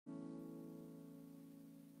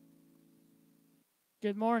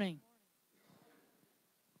Good morning.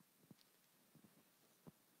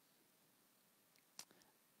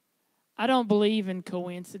 I don't believe in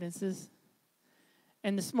coincidences.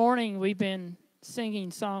 And this morning we've been singing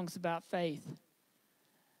songs about faith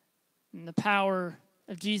and the power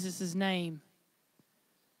of Jesus' name.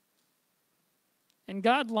 And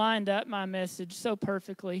God lined up my message so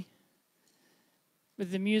perfectly with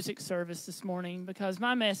the music service this morning because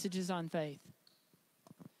my message is on faith.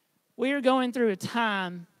 We are going through a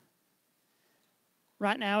time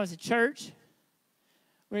right now as a church.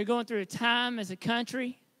 We're going through a time as a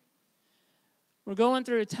country. We're going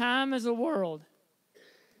through a time as a world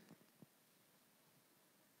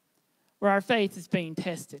where our faith is being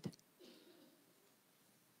tested.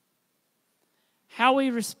 How we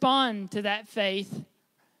respond to that faith,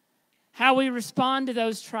 how we respond to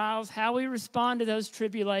those trials, how we respond to those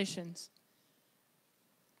tribulations,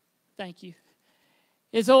 thank you,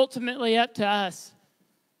 is ultimately up to us.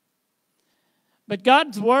 But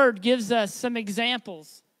God's Word gives us some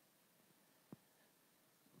examples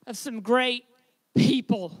of some great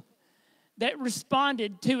people that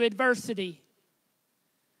responded to adversity.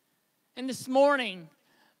 And this morning,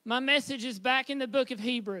 my message is back in the book of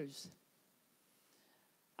Hebrews.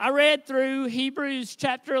 I read through Hebrews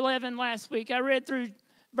chapter 11 last week. I read through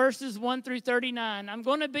verses 1 through 39. I'm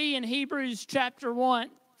going to be in Hebrews chapter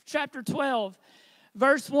 12,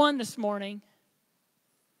 verse 1 this morning.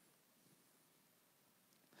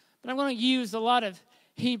 But I'm going to use a lot of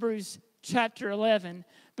Hebrews chapter 11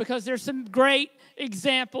 because there's some great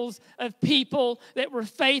examples of people that were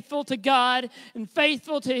faithful to God and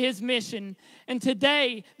faithful to His mission. And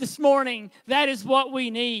today, this morning, that is what we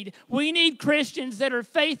need. We need Christians that are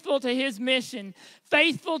faithful to His mission,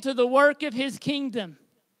 faithful to the work of His kingdom.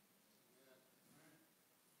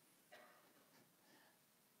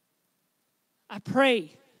 I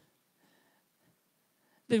pray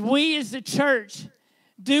that we as a church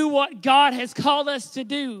do what God has called us to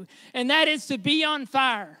do, and that is to be on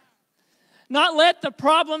fire. Not let the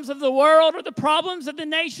problems of the world or the problems of the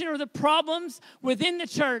nation or the problems within the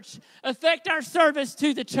church affect our service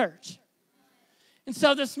to the church. And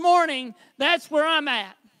so this morning, that's where I'm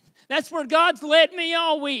at. That's where God's led me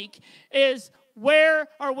all week, is where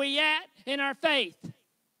are we at in our faith?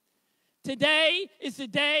 Today is the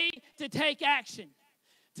day to take action.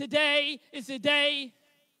 Today is the day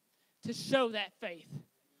to show that faith.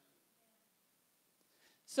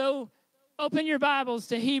 So, open your Bibles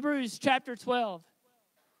to Hebrews chapter 12.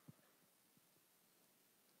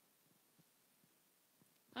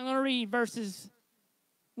 I'm going to read verses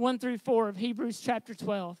 1 through 4 of Hebrews chapter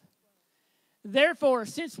 12. Therefore,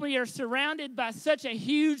 since we are surrounded by such a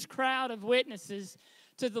huge crowd of witnesses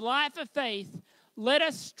to the life of faith, let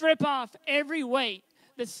us strip off every weight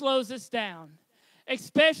that slows us down,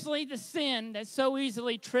 especially the sin that so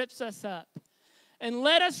easily trips us up. And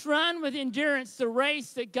let us run with endurance the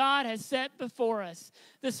race that God has set before us.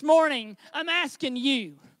 This morning, I'm asking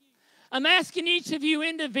you, I'm asking each of you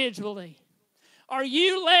individually, are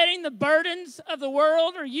you letting the burdens of the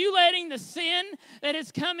world, are you letting the sin that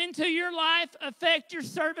has come into your life affect your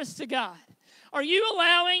service to God? Are you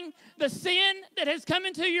allowing the sin that has come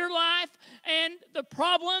into your life and the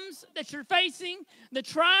problems that you're facing, the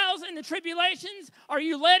trials and the tribulations, are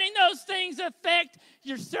you letting those things affect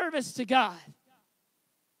your service to God?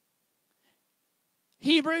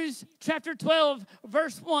 Hebrews chapter 12,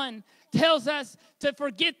 verse 1 tells us to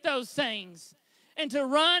forget those things and to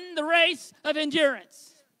run the race of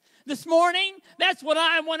endurance. This morning, that's what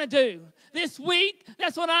I want to do. This week,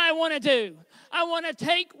 that's what I want to do. I want to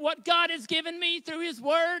take what God has given me through His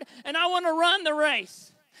Word, and I want to run the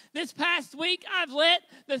race. This past week, I've let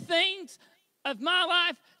the things of my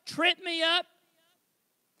life trip me up,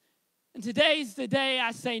 and today's the day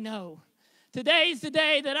I say no. Today's the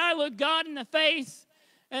day that I look God in the face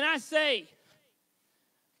and I say,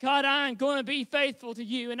 God, I'm going to be faithful to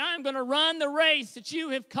you, and I'm going to run the race that you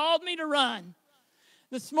have called me to run.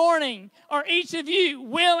 This morning, are each of you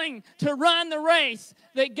willing to run the race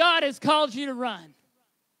that God has called you to run?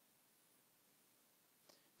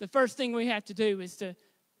 The first thing we have to do is to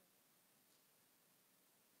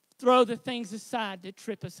throw the things aside that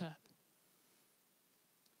trip us up.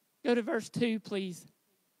 Go to verse 2, please.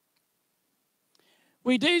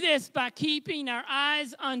 We do this by keeping our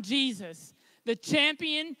eyes on Jesus, the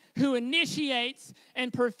champion who initiates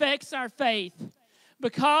and perfects our faith.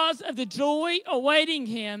 Because of the joy awaiting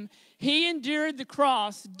Him, He endured the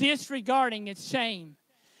cross, disregarding its shame.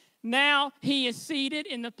 Now He is seated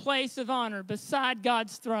in the place of honor beside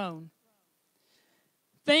God's throne.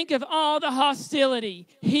 Think of all the hostility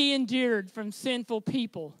He endured from sinful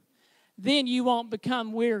people. Then you won't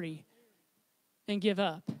become weary and give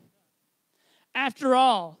up. After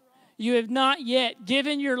all, you have not yet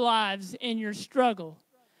given your lives in your struggle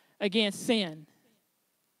against sin.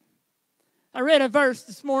 I read a verse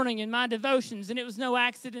this morning in my devotions, and it was no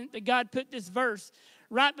accident that God put this verse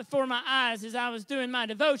right before my eyes as I was doing my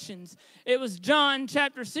devotions. It was John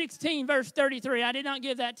chapter 16, verse 33. I did not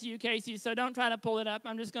give that to you, Casey, so don't try to pull it up.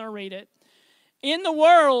 I'm just going to read it. In the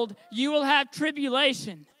world you will have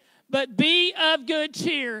tribulation, but be of good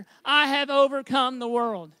cheer. I have overcome the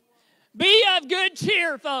world. Be of good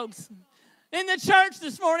cheer, folks. In the church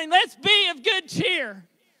this morning, let's be of good cheer.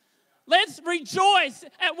 Let's rejoice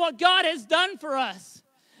at what God has done for us.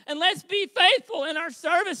 And let's be faithful in our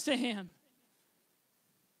service to Him.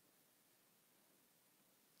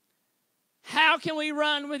 How can we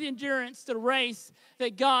run with endurance the race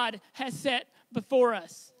that God has set before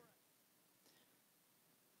us?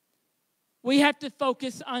 We have to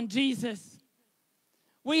focus on Jesus.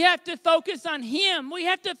 We have to focus on Him. We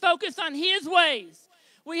have to focus on His ways.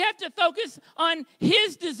 We have to focus on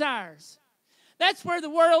His desires. That's where the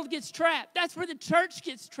world gets trapped. That's where the church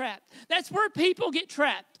gets trapped. That's where people get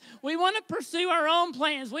trapped. We want to pursue our own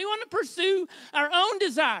plans. We want to pursue our own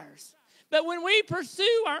desires. But when we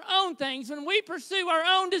pursue our own things, when we pursue our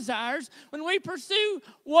own desires, when we pursue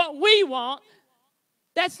what we want,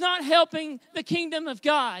 that's not helping the kingdom of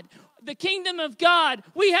God. The kingdom of God,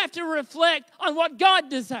 we have to reflect on what God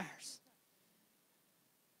desires.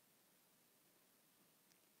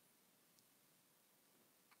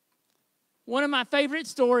 One of my favorite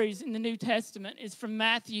stories in the New Testament is from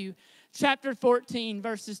Matthew chapter 14,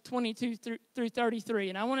 verses 22 through 33.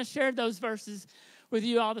 And I want to share those verses with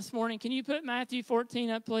you all this morning. Can you put Matthew 14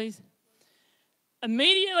 up, please?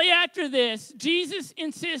 Immediately after this, Jesus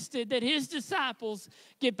insisted that His disciples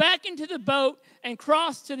get back into the boat and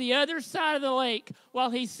cross to the other side of the lake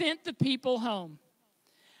while He sent the people home.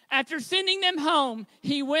 After sending them home,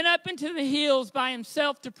 He went up into the hills by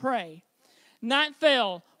Himself to pray. Night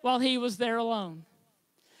fell while He was there alone.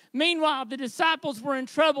 Meanwhile, the disciples were in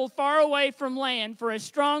trouble far away from land, for a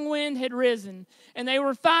strong wind had risen, and they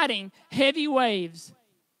were fighting heavy waves.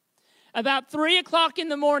 About 3 o'clock in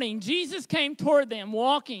the morning, Jesus came toward them,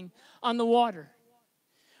 walking on the water.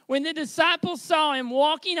 When the disciples saw Him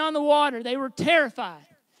walking on the water, they were terrified.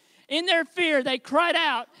 In their fear, they cried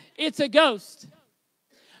out, "It's a ghost."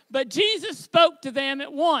 But Jesus spoke to them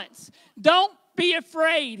at once. "Don't be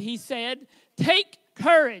afraid," He said. "Take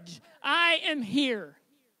courage. I am here."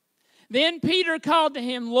 Then Peter called to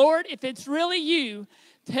Him, "Lord, if it's really You,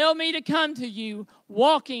 tell me to come to You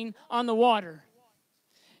walking on the water."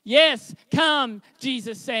 "Yes, come,"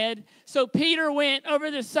 Jesus said. So Peter went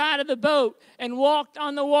over the side of the boat and walked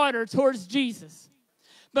on the water towards Jesus.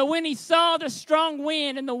 But when he saw the strong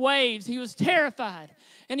wind and the waves, he was terrified,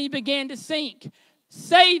 and he began to sink.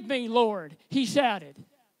 "Save me, Lord," he shouted.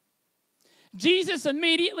 Jesus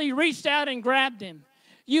immediately reached out and grabbed him.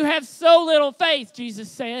 "You have so little faith,"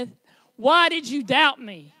 Jesus said. "Why did you doubt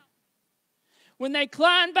me?" When they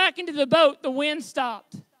climbed back into the boat, the wind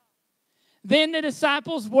stopped. Then the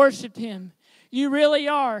disciples worshiped Him. "You really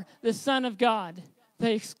are the Son of God,"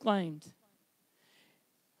 they exclaimed.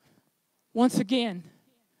 Once again,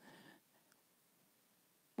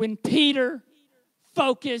 when Peter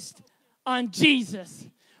focused on Jesus,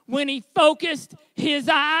 when he focused his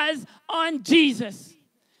eyes on Jesus,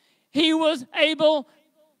 he was able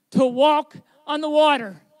to walk on the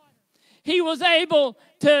water. He was able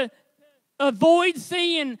to avoid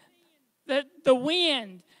seeing the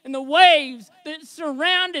wind and the waves that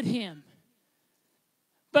surrounded him.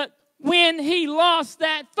 But when he lost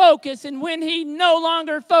that focus and when he no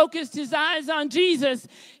longer focused his eyes on Jesus,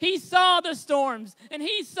 he saw the storms and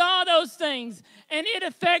he saw those things, and it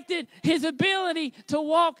affected his ability to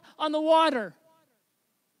walk on the water.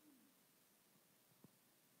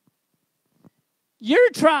 Your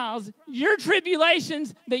trials, your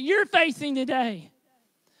tribulations that you're facing today,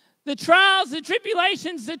 the trials, the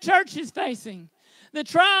tribulations the church is facing, the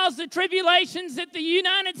trials, the tribulations that the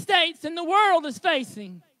United States and the world is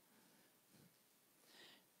facing.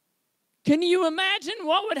 Can you imagine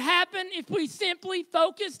what would happen if we simply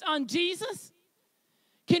focused on Jesus?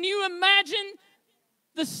 Can you imagine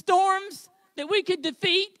the storms that we could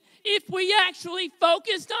defeat if we actually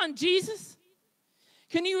focused on Jesus?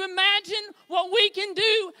 Can you imagine what we can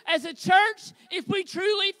do as a church if we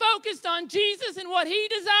truly focused on Jesus and what He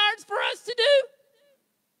desires for us to do?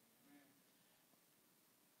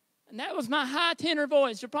 And that was my high tenor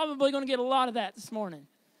voice. You're probably going to get a lot of that this morning.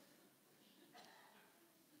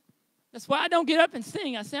 That's why I don't get up and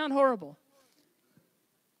sing. I sound horrible.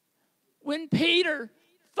 When Peter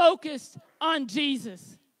focused on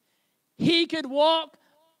Jesus, he could walk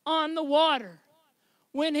on the water.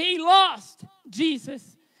 when he lost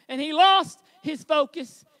Jesus and he lost his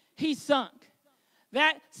focus, he sunk.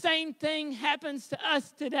 That same thing happens to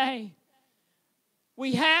us today.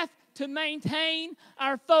 We have to maintain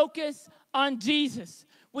our focus on Jesus.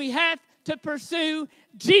 We have to pursue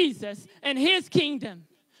Jesus and his kingdom.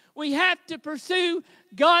 We have to pursue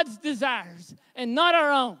God's desires and not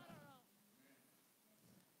our own.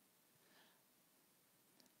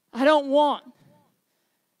 I don't want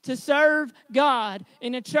to serve God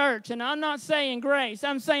in a church, and I'm not saying Grace,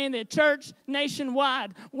 I'm saying the church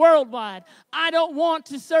nationwide, worldwide. I don't want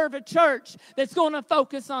to serve a church that's going to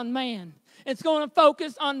focus on man. It's going to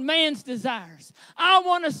focus on man's desires. I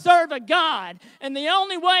want to serve a God, and the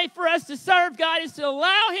only way for us to serve God is to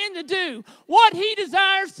allow him to do what he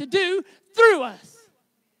desires to do through us.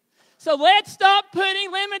 So let's stop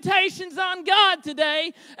putting limitations on God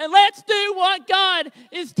today, and let's do what God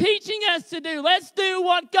is teaching us to do. Let's do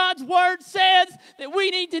what God's word says that we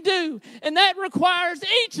need to do. And that requires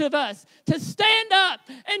each of us to stand up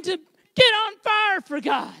and to get on fire for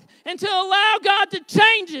God and to allow God to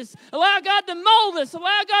change us, allow God to mold us,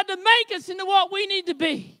 allow God to make us into what we need to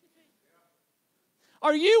be.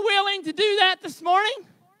 Are you willing to do that this morning?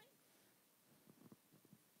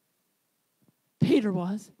 Peter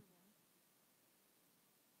was.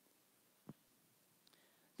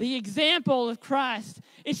 The example of Christ,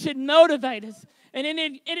 it should motivate us, and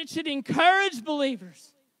it should encourage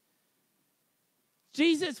believers.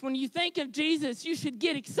 Jesus, when you think of Jesus, you should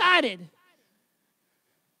get excited.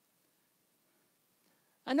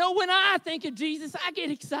 I know when I think of Jesus, I get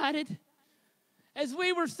excited. As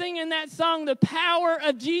we were singing that song, The Power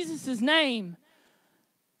of Jesus' Name,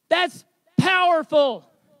 that's powerful.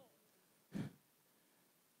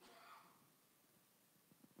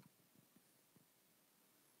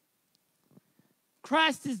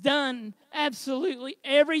 Christ has done absolutely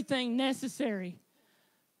everything necessary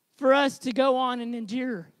for us to go on and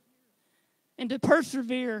endure and to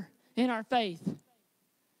persevere in our faith.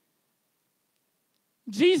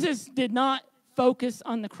 Jesus did not focus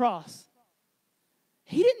on the cross.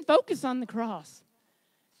 He didn't focus on the cross.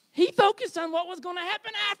 He focused on what was going to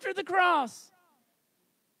happen after the cross.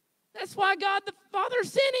 That's why God the Father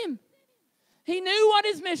sent him. He knew what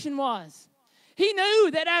his mission was. He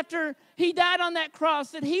knew that after he died on that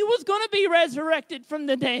cross that he was going to be resurrected from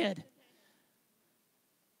the dead.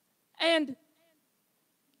 And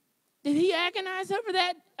did he agonize over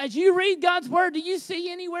that? As you read God's word, do you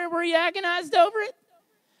see anywhere where he agonized over it?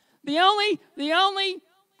 The only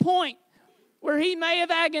point where he may have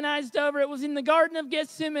agonized over it was in the Garden of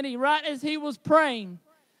Gethsemane, right as he was praying.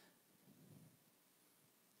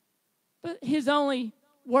 But his only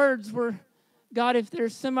words were, God, if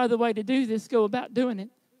there's some other way to do this, go about doing it.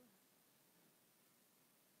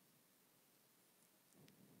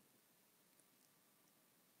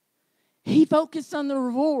 He focused on the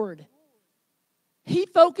reward. He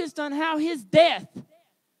focused on how his death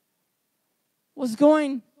was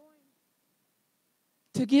going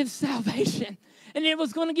to give salvation. And it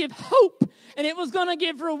was going to give hope. And it was going to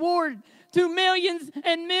give reward to millions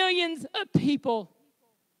and millions of people.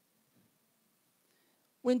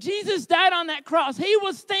 When Jesus died on that cross, he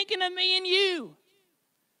was thinking of me and you.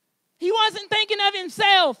 He wasn't thinking of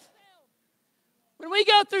himself. When we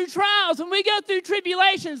go through trials, when we go through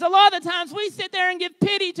tribulations, a lot of the times we sit there and give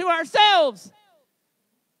pity to ourselves.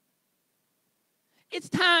 It's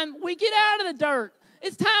time we get out of the dirt.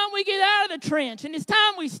 It's time we get out of the trench. And it's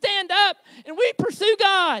time we stand up and we pursue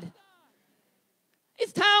God.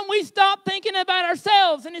 It's time we stop thinking about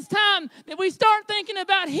ourselves, and it's time that we start thinking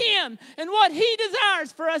about him and what he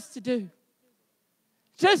desires for us to do,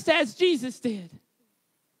 just as Jesus did.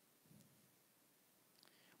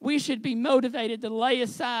 We should be motivated to lay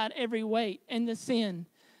aside every weight and the sin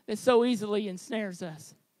that so easily ensnares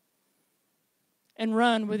us and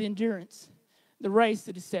run with endurance the race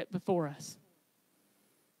that is set before us.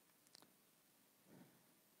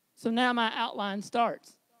 So now my outline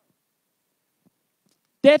starts.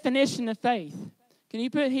 Definition of faith. Can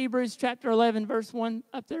you put Hebrews chapter 11, verse 1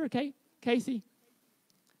 up there, okay, Casey?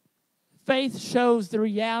 Faith shows the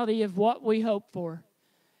reality of what we hope for.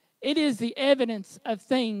 It is the evidence of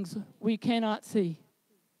things we cannot see.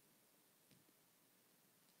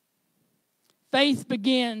 Faith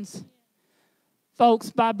begins,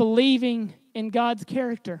 folks, by believing in God's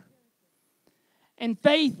character. And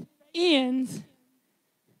faith ends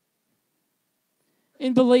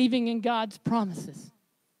in believing in God's promises.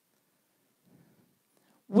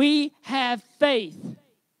 We have faith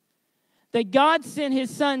that God sent his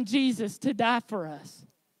son Jesus to die for us.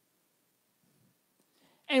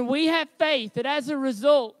 And we have faith that as a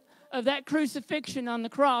result, of that crucifixion on the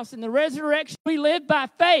cross and the resurrection, we live by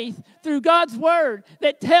faith through God's word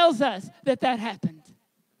that tells us that that happened.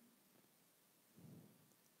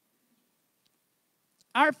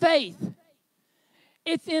 Our faith,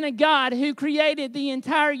 it's in a God who created the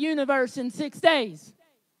entire universe in 6 days.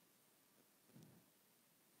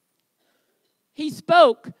 He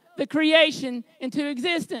spoke the creation into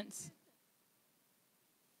existence.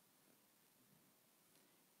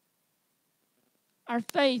 Our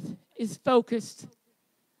faith is focused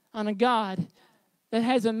on a God that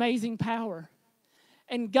has amazing power.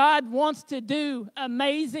 And God wants to do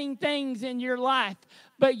amazing things in your life.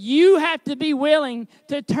 But you have to be willing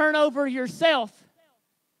to turn over yourself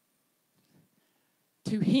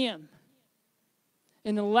to Him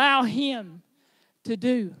and allow Him to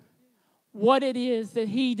do what it is that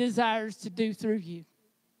He desires to do through you.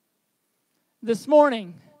 This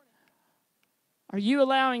morning, are you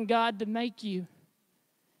allowing God to make you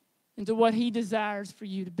into what He desires for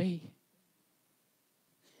you to be?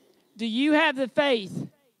 Do you have the faith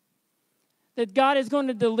that God is going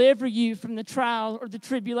to deliver you from the trial or the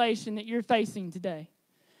tribulation that you're facing today?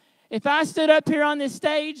 If I stood up here on this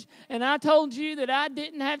stage and I told you that I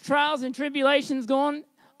didn't have trials and tribulations going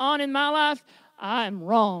on in my life, I am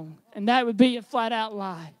wrong. And that would be a flat out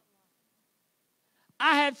lie.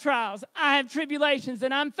 I have trials, I have tribulations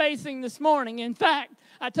that I'm facing this morning. In fact,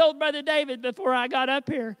 I told Brother David before I got up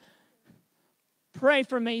here, pray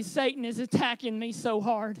for me. Satan is attacking me so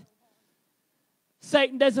hard.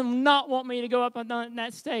 Satan does not want me to go up on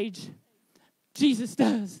that stage. Jesus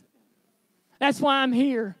does. That's why I'm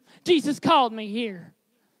here. Jesus called me here.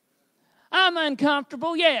 I'm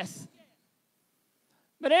uncomfortable, yes.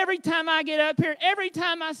 But every time I get up here, every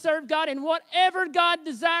time I serve God, and whatever God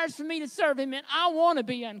desires for me to serve Him in, I want to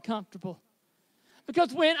be uncomfortable.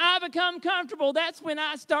 Because when I become comfortable, that's when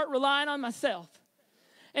I start relying on myself.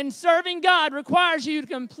 And serving God requires you to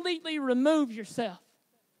completely remove yourself.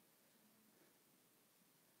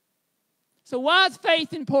 So why is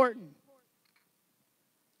faith important?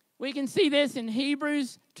 We can see this in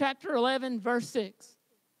Hebrews chapter 11, verse 6.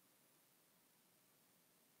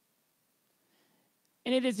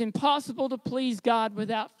 And it is impossible to please God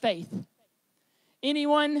without faith.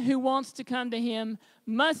 Anyone who wants to come to Him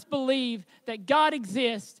must believe that God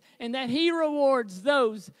exists and that He rewards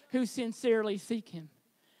those who sincerely seek Him.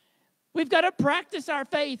 We've got to practice our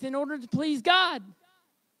faith in order to please God.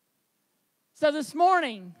 So this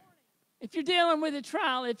morning, if you're dealing with a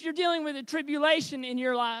trial, if you're dealing with a tribulation in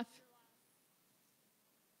your life,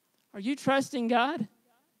 are you trusting God?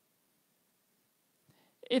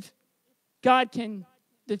 If God can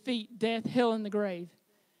defeat death, hell, and the grave,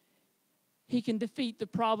 He can defeat the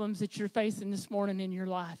problems that you're facing this morning in your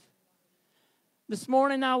life. This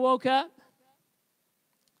morning I woke up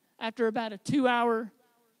after about a 2-hour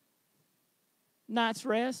night's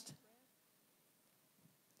rest.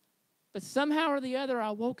 But somehow or the other,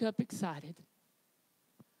 I woke up excited.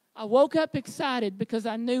 I woke up excited because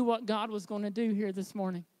I knew what God was going to do here this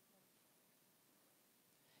morning.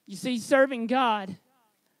 You see, serving God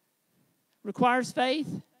requires faith.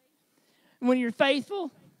 And when you're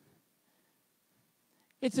faithful,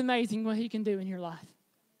 it's amazing what He can do in your life.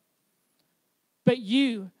 But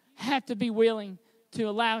you have to be willing to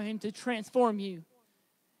allow Him to transform you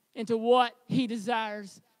into what He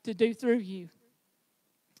desires to do through you.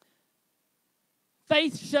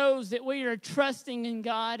 Faith shows that we are trusting in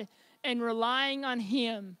God and relying on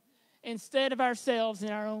Him instead of ourselves in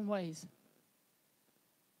our own ways.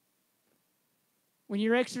 When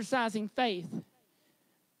you're exercising faith,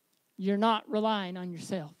 you're not relying on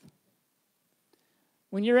yourself.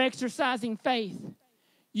 When you're exercising faith,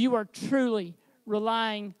 you are truly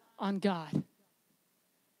relying on God.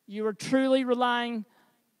 You are truly relying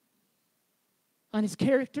on His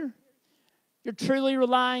character. You're truly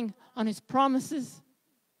relying on His promises.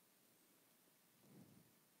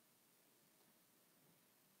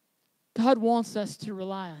 God wants us to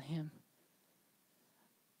rely on Him.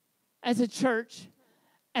 As a church,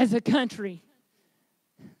 as a country,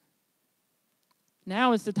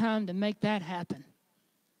 now is the time to make that happen.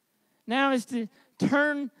 Now is to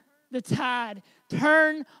turn the tide,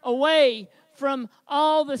 turn away from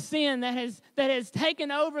all the sin that has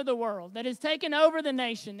taken over the world, that has taken over the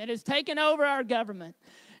nation, that has taken over our government.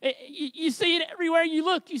 You see it everywhere you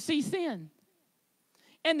look, you see sin.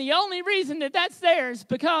 And the only reason that that's there is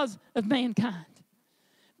because of mankind.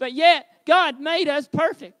 But yet, God made us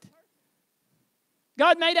perfect.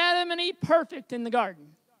 God made Adam and Eve perfect in the garden.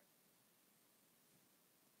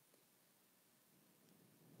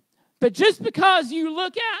 But just because you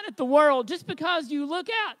look out at the world, just because you look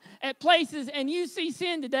out at places and you see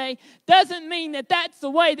sin today, doesn't mean that that's the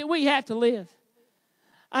way that we have to live.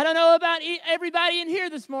 I don't know about everybody in here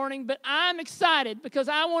this morning, but I'm excited because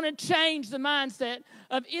I want to change the mindset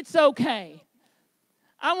of it's okay.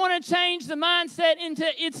 I want to change the mindset into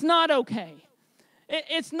it's not okay.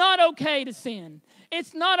 It's not okay to sin.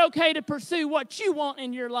 It's not okay to pursue what you want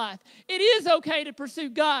in your life. It is okay to pursue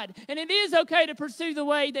God, and it is okay to pursue the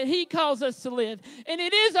way that He calls us to live. And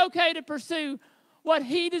it is okay to pursue what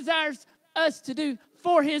He desires us to do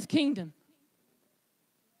for His kingdom.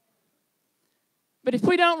 But if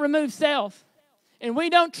we don't remove self, and we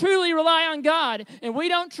don't truly rely on God, and we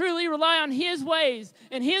don't truly rely on His ways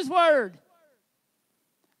and His word,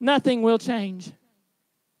 nothing will change.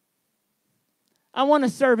 I want to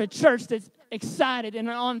serve a church that's excited and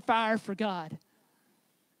on fire for God.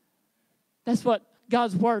 That's what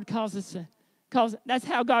God's word calls us to. That's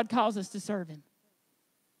how God calls us to serve Him.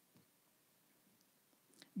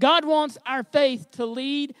 God wants our faith to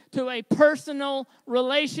lead to a personal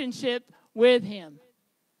relationship with Him.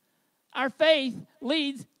 Our faith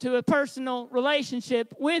leads to a personal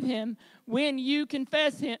relationship with Him when you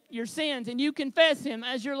confess your sins and you confess Him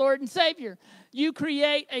as your Lord and Savior. You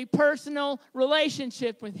create a personal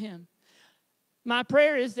relationship with Him. My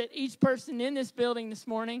prayer is that each person in this building this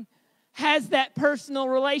morning has that personal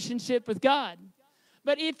relationship with God.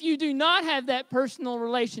 But if you do not have that personal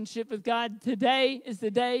relationship with God, today is the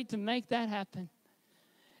day to make that happen.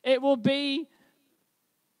 It will be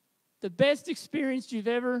the best experience you've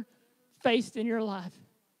ever faced in your life.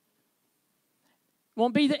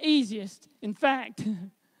 Won't be the easiest. In fact,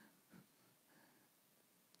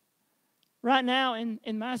 right now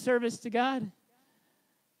in my service to God,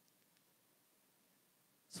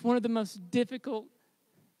 it's one of the most difficult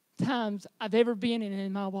times I've ever been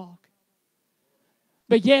in my walk.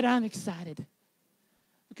 But yet I'm excited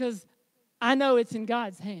because I know it's in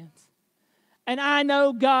God's hands. And I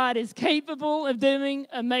know God is capable of doing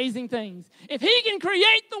amazing things. If He can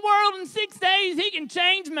create the world in 6 days, He can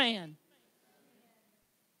change man.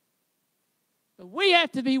 But we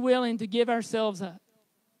have to be willing to give ourselves up.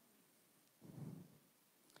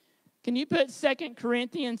 Can you put 2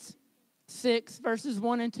 Corinthians 6, verses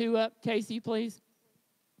 1 and 2 up, Casey, please?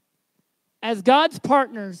 As God's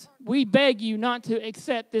partners, we beg you not to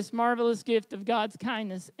accept this marvelous gift of God's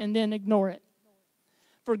kindness and then ignore it.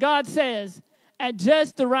 For God says, at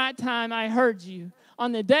just the right time I heard you.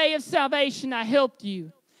 On the day of salvation I helped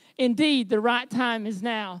you. Indeed, the right time is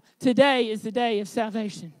now. Today is the day of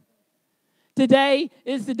salvation. Today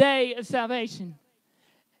is the day of salvation.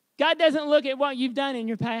 God doesn't look at what you've done in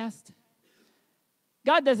your past.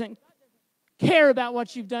 God doesn't care about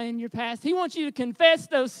what you've done in your past. He wants you to confess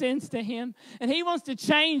those sins to Him, and He wants to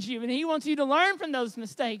change you, and He wants you to learn from those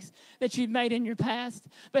mistakes that you've made in your past.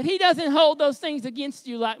 But He doesn't hold those things against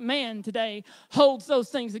you like man today holds those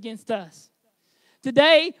things against us.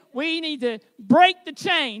 Today, we need to break the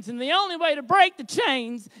chains, and the only way to break the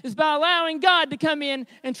chains is by allowing God to come in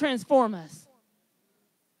and transform us.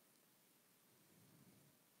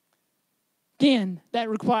 Again, that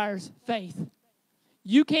requires faith.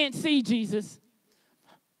 You can't see Jesus,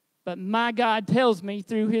 but my God tells me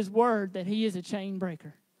through His word that He is a chain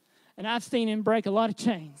breaker. And I've seen Him break a lot of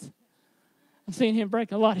chains. I've seen Him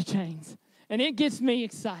break a lot of chains. And it gets me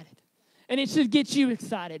excited. And it should get you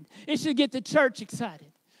excited. It should get the church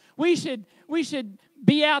excited. We should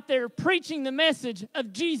be out there preaching the message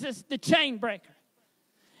of Jesus, the chain breaker.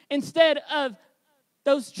 Instead of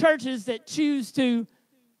those churches that choose to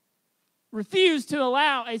refuse to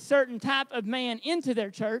allow a certain type of man into their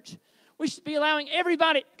church, we should be allowing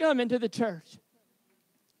everybody to come into the church.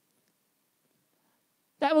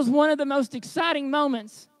 That was one of the most exciting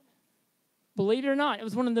moments. Believe it or not, it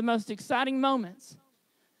was one of the most exciting moments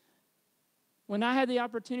when I had the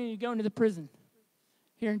opportunity to go into the prison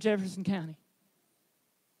here in Jefferson County.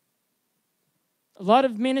 A lot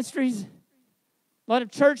of ministries, a lot of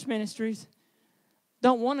church ministries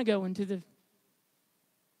don't want to go into the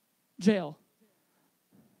jail.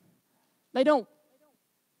 They don't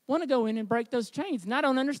want to go in and break those chains, and I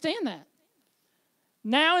don't understand that.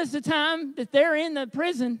 Now is the time that they're in the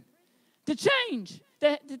prison to change,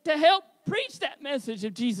 to help preach that message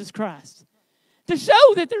of Jesus Christ, to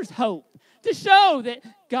show that there's hope, to show that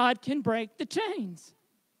God can break the chains.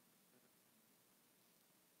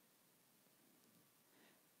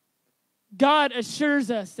 God assures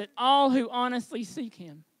us that all who honestly seek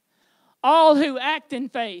Him, all who act in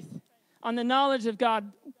faith on the knowledge of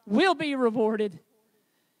God will be rewarded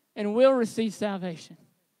and will receive salvation.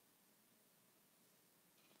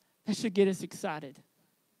 That should get us excited.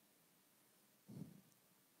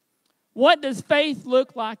 What does faith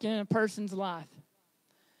look like in a person's life?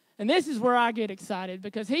 And this is where I get excited,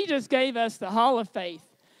 because he just gave us the hall of faith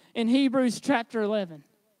in Hebrews chapter 11.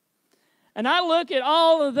 And I look at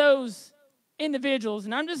all of those individuals,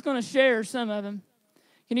 and I'm just going to share some of them.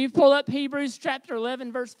 Can you pull up Hebrews chapter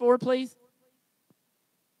 11, verse 4, please?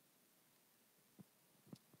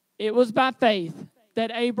 It was by faith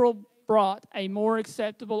that Abel brought a more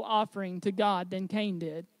acceptable offering to God than Cain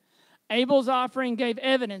did. Abel's offering gave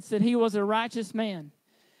evidence that he was a righteous man,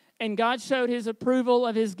 and God showed his approval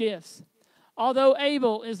of his gifts. Although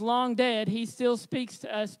Abel is long dead, he still speaks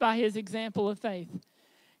to us by his example of faith.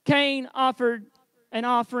 Cain offered an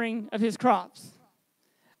offering of his crops.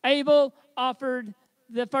 Abel offered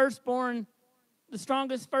the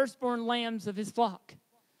strongest firstborn lambs of his flock.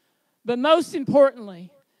 But most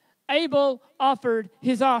importantly, Abel offered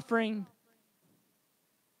his offering.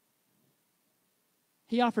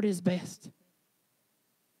 He offered his best.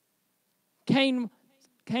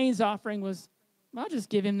 Cain's offering was, I'll just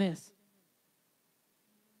give him this.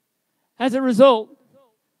 As a result,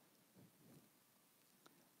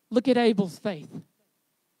 look at Abel's faith.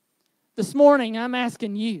 This morning, I'm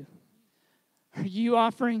asking you, are you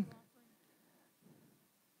offering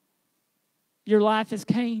your life as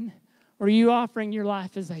Cain, or are you offering your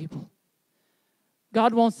life as Abel?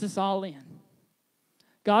 God wants us all in.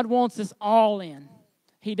 God wants us all in.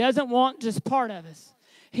 He doesn't want just part of us.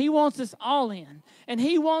 He wants us all in. And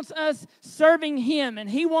He wants us serving Him, and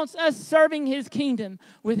He wants us serving His kingdom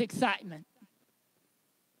with excitement.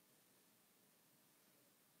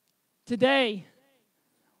 Today,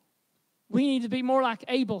 we need to be more like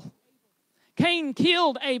Abel. Cain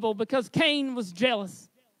killed Abel because Cain was jealous.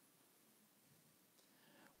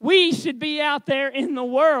 We should be out there in the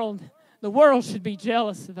world. The world should be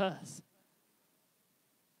jealous of us.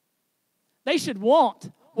 They should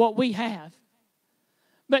want what we have.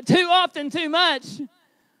 But too often, too much,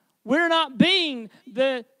 we're not being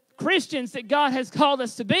the Christians that God has called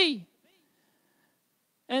us to be.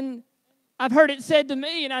 And I've heard it said to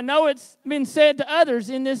me, and I know it's been said to others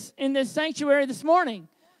in this sanctuary this morning.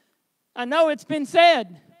 I know it's been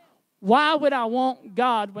said, why would I want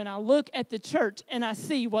God when I look at the church and I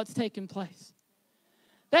see what's taking place?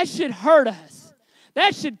 That should hurt us.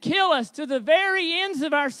 That should kill us to the very ends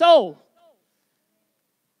of our soul.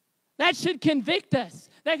 That should convict us.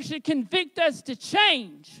 That should convict us to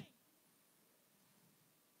change.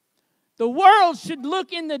 The world should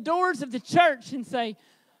look in the doors of the church and say,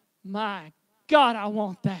 my God, I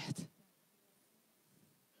want that.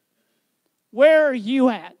 Where are you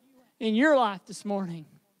at in your life this morning?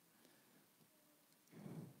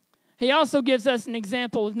 He also gives us an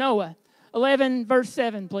example of Noah. 11 verse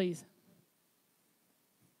 7, please.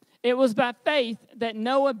 It was by faith that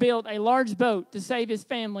Noah built a large boat to save his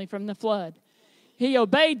family from the flood. He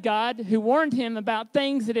obeyed God, who warned him about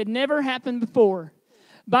things that had never happened before.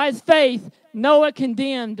 By his faith, Noah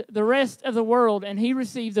condemned the rest of the world, and he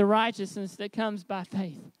received the righteousness that comes by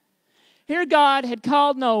faith. Here God had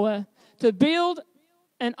called Noah to build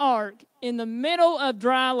an ark in the middle of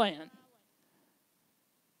dry land.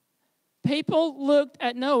 People looked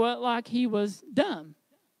at Noah like he was dumb,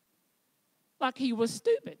 like he was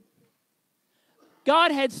stupid.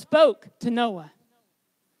 God had spoke to Noah.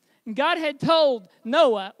 And God had told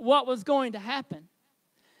Noah what was going to happen.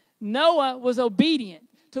 Noah was obedient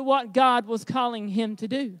to what God was calling him to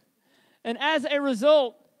do. And as a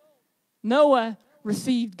result, Noah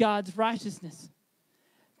received God's righteousness.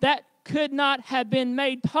 That could not have been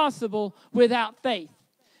made possible without faith.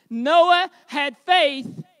 Noah had faith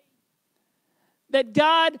that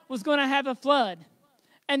God was going to have a flood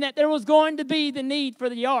and that there was going to be the need for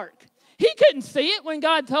the ark. He couldn't see it when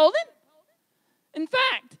God told him. In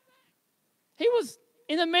fact, he was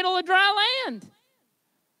in the middle of dry land,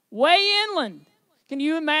 way inland. Can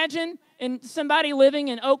you imagine somebody living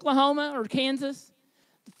in Oklahoma or Kansas,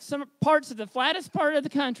 some parts of the flattest part of the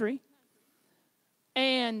country,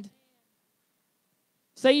 and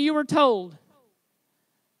say you were told,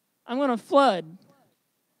 I'm going to flood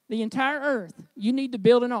the entire earth. You need to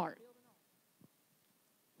build an ark.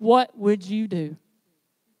 What would you do?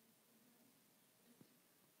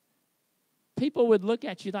 People would look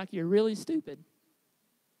at you like you're really stupid.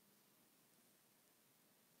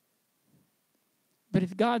 But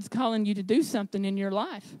if God's calling you to do something in your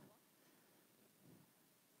life,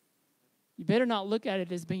 you better not look at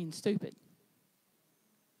it as being stupid.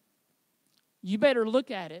 You better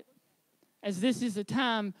look at it as this is a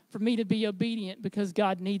time for me to be obedient because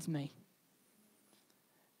God needs me.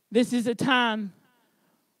 This is a time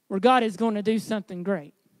where God is going to do something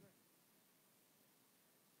great.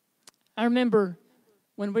 I remember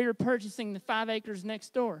when we were purchasing the 5 acres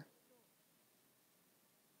next door,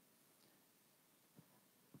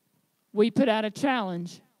 we put out a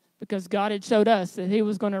challenge because God had showed us that he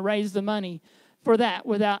was going to raise the money for that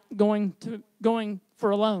without going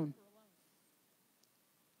for a loan.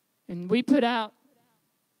 And we put out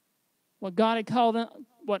what God had told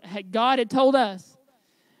us,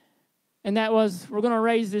 and that was, we're going to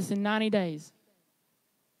raise this in 90 days.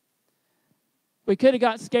 We could have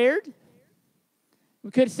got scared.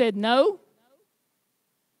 We could have said no.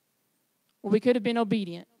 Or we could have been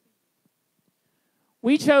obedient.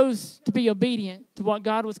 We chose to be obedient to what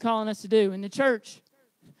God was calling us to do. And the church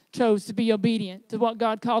chose to be obedient to what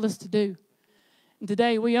God called us to do. And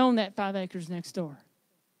today we own that 5 acres next door.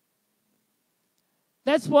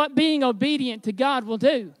 That's what being obedient to God will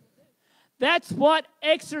do. That's what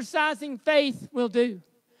exercising faith will do.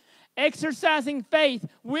 Exercising faith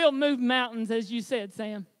will move mountains, as you said,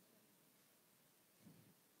 Sam.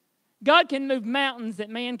 God can move mountains that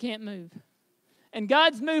man can't move. And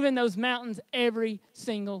God's moving those mountains every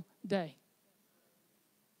single day.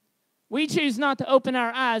 We choose not to open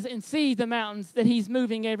our eyes and see the mountains that he's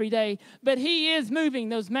moving every day, but he is moving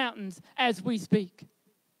those mountains as we speak.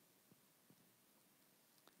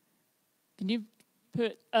 Can you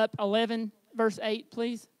put up 11, verse 8,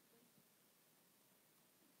 please?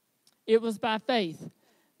 It was by faith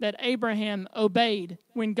that Abraham obeyed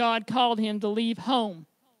when God called him to leave home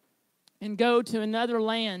and go to another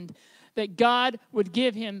land that God would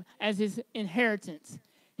give him as his inheritance.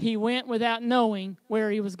 He went without knowing where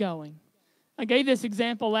he was going. I gave this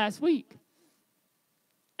example last week.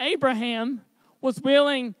 Abraham was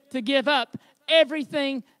willing to give up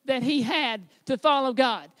everything that he had to follow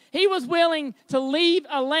God. He was willing to leave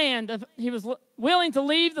the land of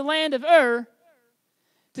Ur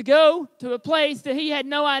to go to a place that he had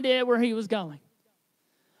no idea where he was going.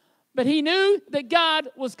 But he knew that God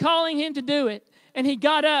was calling him to do it, and he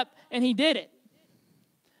got up and he did it.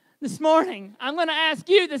 This morning, I'm going to ask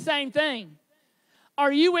you the same thing.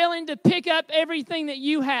 Are you willing to pick up everything that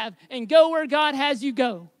you have and go where God has you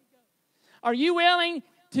go? Are you willing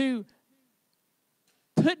to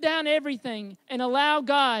put down everything and allow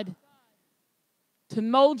God to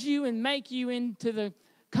mold you and make you into the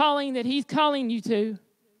calling that he's calling you to?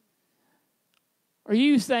 Are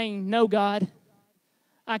you saying, no, God,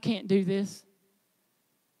 I can't do this.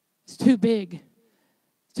 It's too big.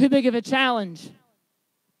 It's too big of a challenge.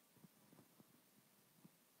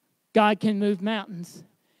 God can move mountains.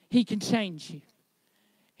 He can change you.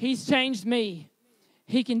 He's changed me.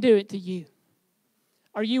 He can do it to you.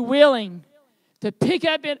 Are you willing to pick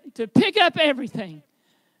up everything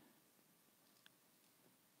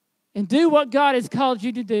and do what God has called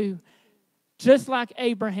you to do, just like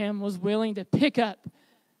Abraham was willing to pick up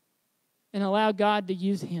and allow God to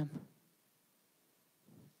use him?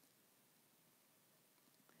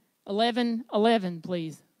 11:11,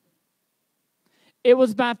 please. It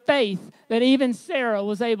was by faith that even Sarah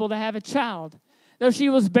was able to have a child. Though she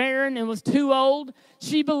was barren and was too old,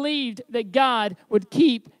 she believed that God would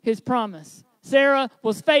keep his promise. Sarah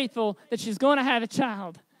was faithful that she's going to have a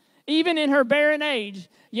child. Even in her barren age,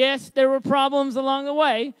 yes, there were problems along the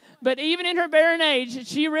way, but even in her barren age,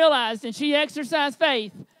 she realized and she exercised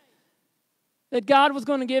faith that God was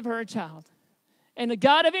going to give her a child. And that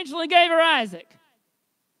God eventually gave her Isaac.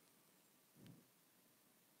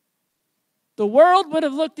 The world would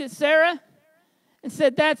have looked at Sarah and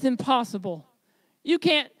said, that's impossible. You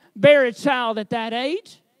can't bear a child at that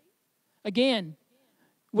age. Again,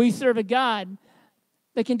 we serve a God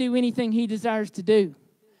that can do anything he desires to do.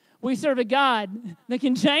 We serve a God that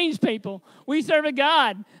can change people. We serve a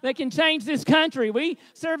God that can change this country. We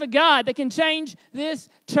serve a God that can change this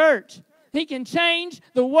church. He can change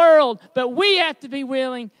the world, but we have to be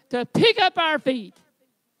willing to pick up our feet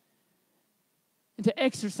and to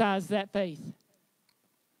exercise that faith.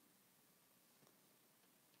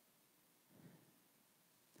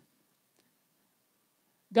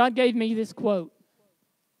 God gave me this quote.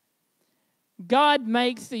 God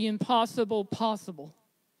makes the impossible possible,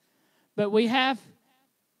 but we have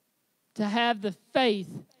to have the faith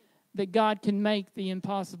that God can make the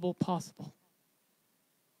impossible possible.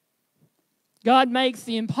 God makes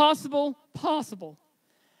the impossible possible,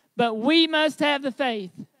 but we must have the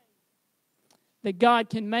faith that God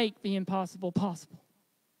can make the impossible possible.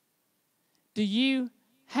 Do you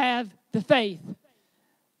have the faith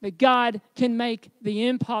that God can make the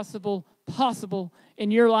impossible possible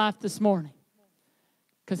in your life this morning?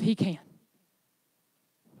 Because he can.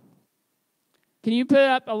 Can you put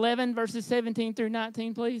up 11 verses 17 through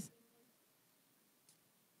 19, please?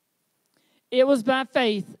 It was by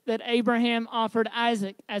faith that Abraham offered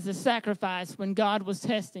Isaac as a sacrifice when God was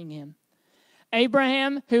testing him.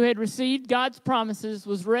 Abraham, who had received God's promises,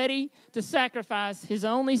 was ready to sacrifice his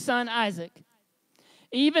only son, Isaac.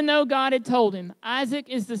 Even though God had told him, Isaac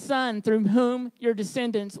is the son through whom your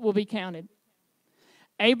descendants will be counted.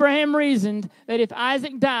 Abraham reasoned that if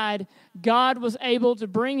Isaac died, God was able to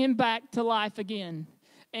bring him back to life again.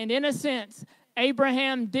 And in a sense,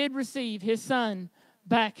 Abraham did receive his son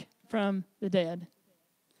back from the dead.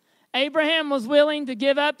 Abraham was willing to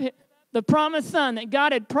give up the promised son that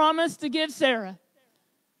God had promised to give Sarah,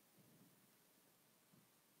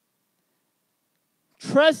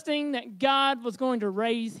 trusting that God was going to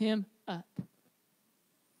raise him up.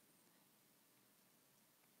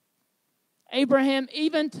 Abraham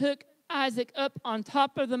even took Isaac up on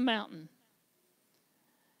top of the mountain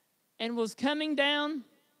and was coming down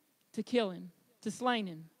to kill him, to slay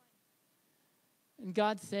him. And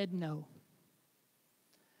God said no.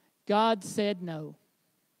 God said no.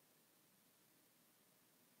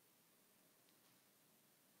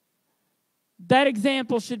 That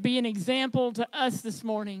example should be an example to us this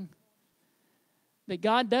morning that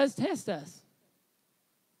God does test us.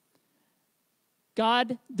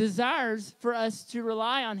 God desires for us to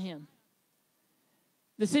rely on Him.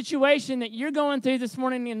 The situation that you're going through this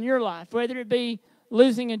morning in your life, whether it be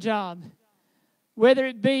losing a job, whether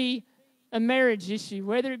it be a marriage issue,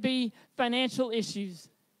 whether it be financial issues,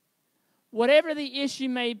 whatever the issue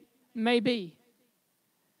may be,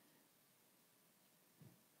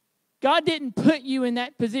 God didn't put you in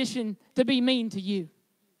that position to be mean to you.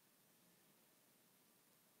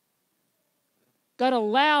 God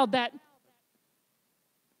allowed that.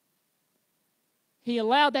 He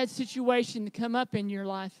allowed that situation to come up in your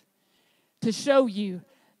life to show you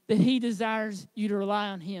that He desires you to rely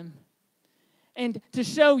on Him. And to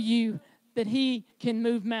show you that He can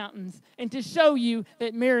move mountains. And to show you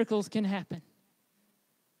that miracles can happen.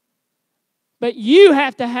 But you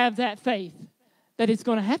have to have that faith that it's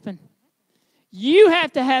going to happen. You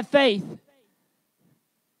have to have faith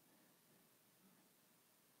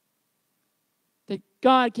that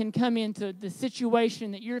God can come into the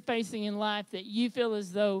situation that you're facing in life that you feel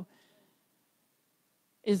as though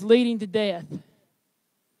is leading to death.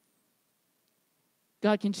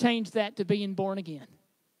 God can change that to being born again.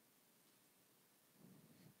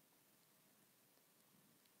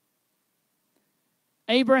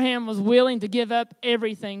 Abraham was willing to give up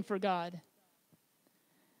everything for God.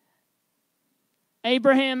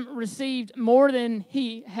 Abraham received more than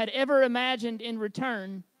he had ever imagined in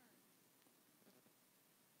return.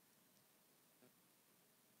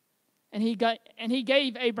 And he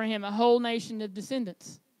gave Abraham a whole nation of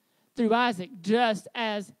descendants through Isaac, just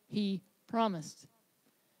as he promised.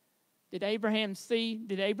 Did Abraham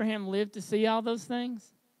live to see all those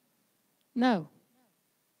things? No.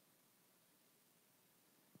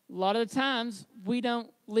 A lot of the times, we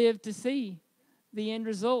don't live to see the end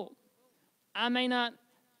result. I may not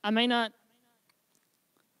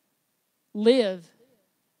live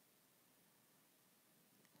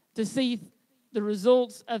to see the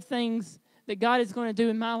results of things that God is going to do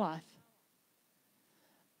in my life.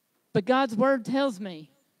 But God's Word tells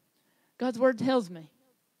me that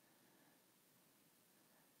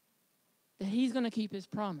He's going to keep His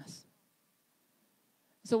promise.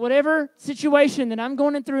 So whatever situation that I'm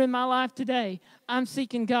going through in my life today, I'm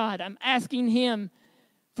seeking God. I'm asking Him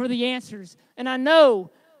for the answers. And I know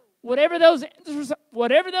whatever those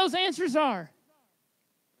answers are,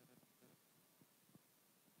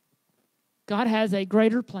 God has a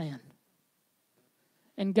greater plan.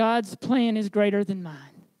 And God's plan is greater than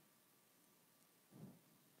mine.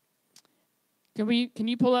 Can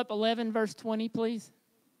you pull up 11 verse 20, please?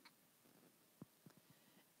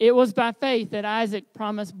 It was by faith that Isaac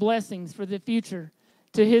promised blessings for the future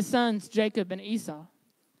to his sons Jacob and Esau.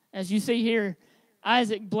 As you see here,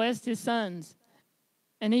 Isaac blessed his sons,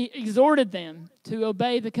 and he exhorted them to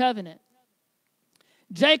obey the covenant.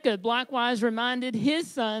 Jacob likewise reminded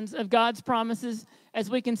his sons of God's promises, as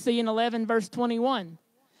we can see in 11 verse 21.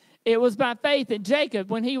 It was by faith that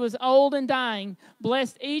Jacob, when he was old and dying,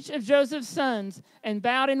 blessed each of Joseph's sons and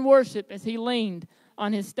bowed in worship as he leaned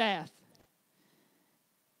on his staff.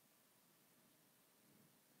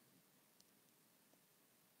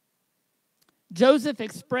 Joseph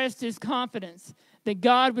expressed his confidence that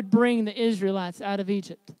God would bring the Israelites out of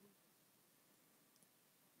Egypt.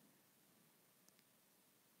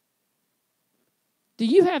 Do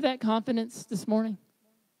you have that confidence this morning?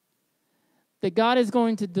 That God is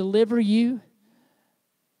going to deliver you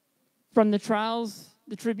from the trials,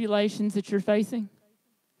 the tribulations that you're facing?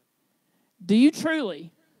 Do you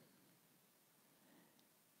truly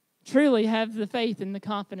have the faith and the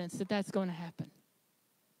confidence that that's going to happen?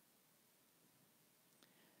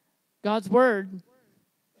 God's word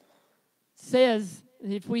says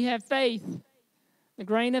that if we have faith, the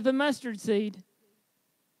grain of a mustard seed,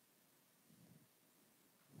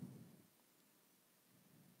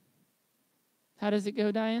 how does it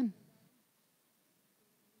go, Diane?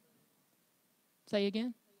 Say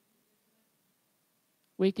again.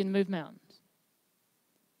 We can move mountains.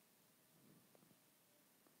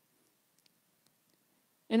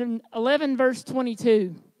 In 11 verse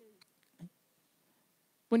 22,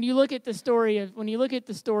 when you look at the story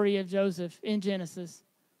of Joseph in Genesis,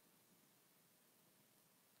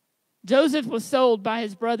 Joseph was sold by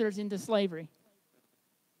his brothers into slavery.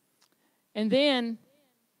 And then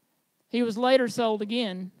he was later sold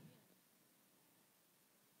again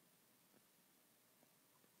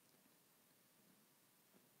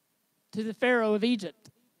to the Pharaoh of Egypt.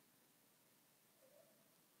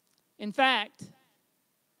 In fact,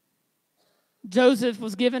 Joseph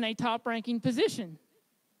was given a top-ranking position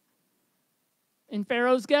in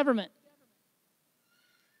Pharaoh's government.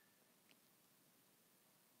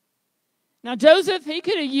 Now, Joseph, he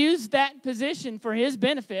could have used that position for his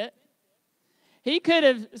benefit. He could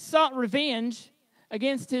have sought revenge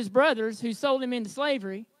against his brothers who sold him into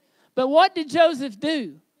slavery. But what did Joseph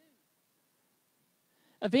do?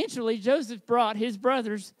 Eventually, Joseph brought his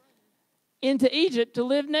brothers into Egypt to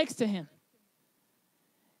live next to him.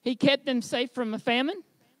 He kept them safe from a famine.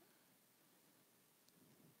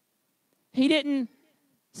 He didn't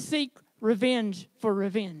seek revenge for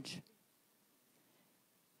revenge.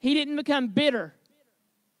 He didn't become bitter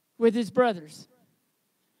with his brothers.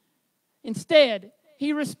 Instead,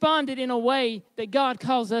 he responded in a way that God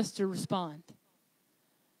calls us to respond.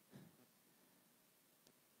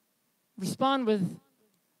 Respond with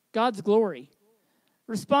God's glory.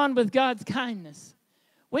 Respond with God's kindness.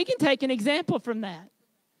 We can take an example from that.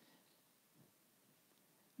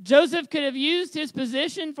 Joseph could have used his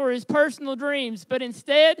position for his personal dreams, but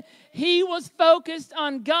instead, he was focused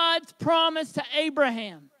on God's promise to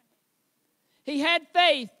Abraham. He had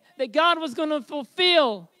faith that God was going to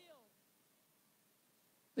fulfill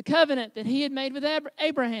the covenant that he had made with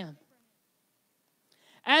Abraham.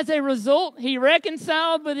 As a result, he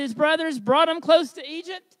reconciled with his brothers, brought them close to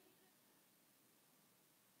Egypt,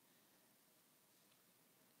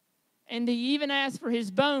 and he even asked for his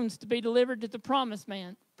bones to be delivered to the promised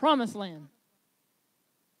land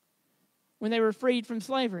when they were freed from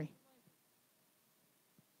slavery.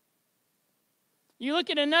 You look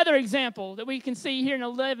at another example that we can see here in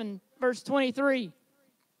 11, verse 23.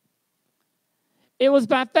 It was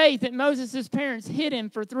by faith that Moses' parents hid him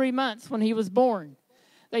for 3 months when he was born.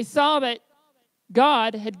 They saw that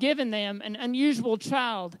God had given them an unusual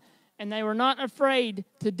child, and they were not afraid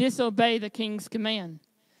to disobey the king's command.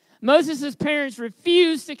 Moses' parents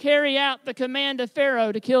refused to carry out the command of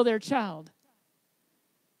Pharaoh to kill their child.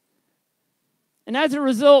 And as a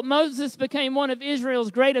result, Moses became one of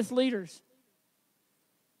Israel's greatest leaders,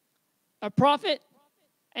 a prophet,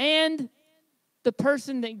 and the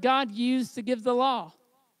person that God used to give the law.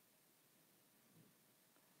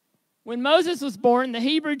 When Moses was born, the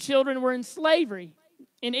Hebrew children were in slavery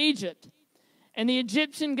in Egypt, and the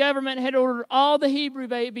Egyptian government had ordered all the Hebrew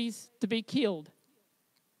babies to be killed.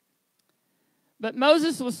 But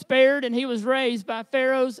Moses was spared, and he was raised by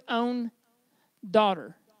Pharaoh's own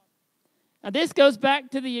daughter. Now, this goes back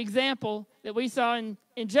to the example that we saw in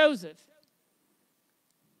Joseph.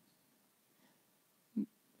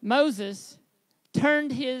 Moses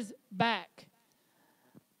turned his back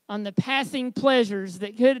on the passing pleasures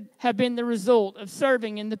that could have been the result of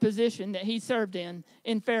serving in the position that he served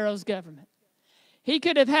in Pharaoh's government. He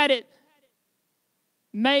could have had it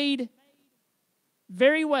made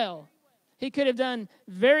very well. He could have done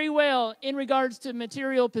very well in regards to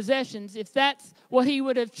material possessions if that's what he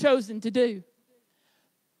would have chosen to do.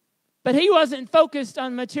 But he wasn't focused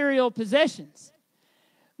on material possessions.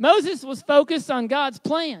 Moses was focused on God's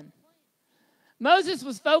plan. Moses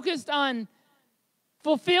was focused on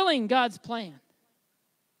fulfilling God's plan.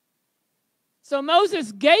 So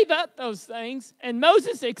Moses gave up those things, and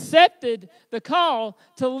Moses accepted the call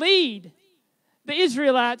to lead the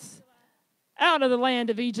Israelites out of the land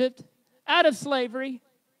of Egypt, out of slavery.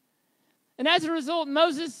 And as a result,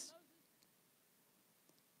 Moses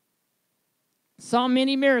saw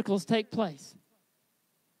many miracles take place.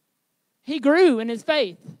 He grew in his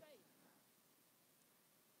faith.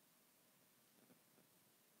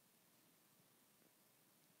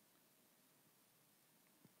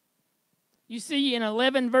 You see in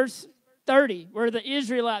 11 verse 30 where the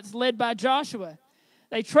Israelites led by Joshua,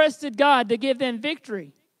 they trusted God to give them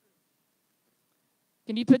victory.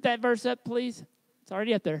 Can you put that verse up, please? It's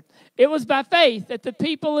already up there. It was by faith that the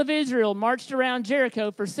people of Israel marched around Jericho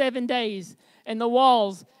for 7 days, and the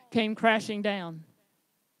walls came crashing down.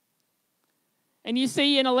 And you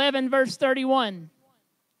see in 11 verse 31,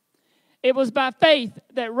 it was by faith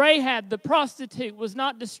that Rahab the prostitute was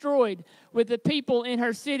not destroyed with the people in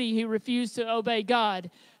her city who refused to obey God,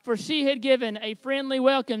 for she had given a friendly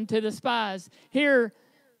welcome to the spies. Here,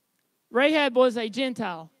 Rahab was a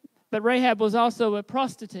Gentile, but Rahab was also a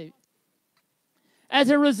prostitute. As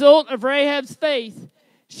a result of Rahab's faith,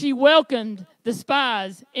 she welcomed the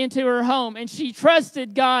spies into her home, and she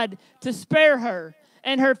trusted God to spare her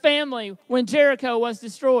and her family when Jericho was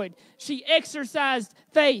destroyed. She exercised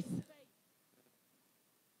faith.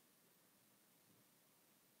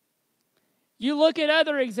 You look at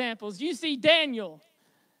other examples. You see Daniel.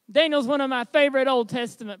 Daniel's one of my favorite Old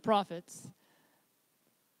Testament prophets.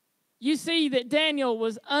 You see that Daniel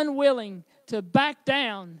was unwilling to back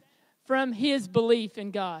down from his belief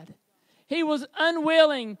in God. He was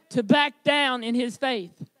unwilling to back down in his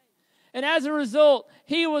faith. And as a result,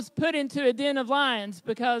 he was put into a den of lions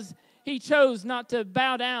because he chose not to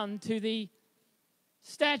bow down to the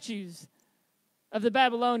statues of the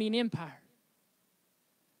Babylonian Empire.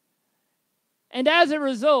 And as a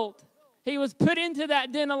result, he was put into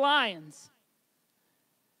that den of lions.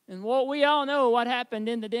 And what we all know what happened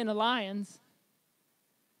in the den of lions.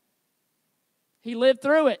 He lived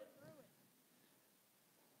through it.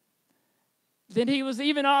 Then he was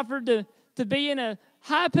even offered to be in a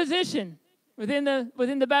high position within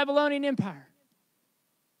the Babylonian Empire.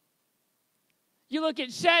 You look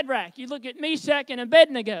at Shadrach, you look at Meshach and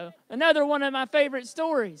Abednego, another one of my favorite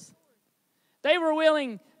stories. They were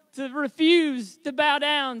willing to refuse to bow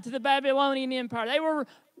down to the Babylonian Empire. They were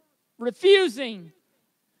refusing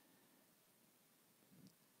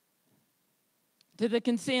to the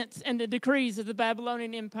consents and the decrees of the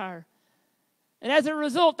Babylonian Empire. And as a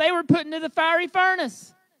result, they were put into the fiery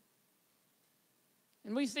furnace.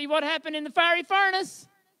 And we see what happened in the fiery furnace.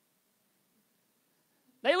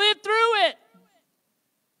 They lived through it.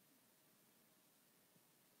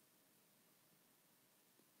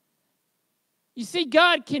 You see,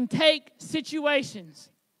 God can take situations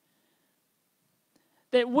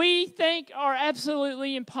that we think are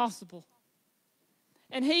absolutely impossible,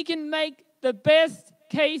 and He can make the best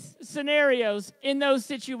case scenarios in those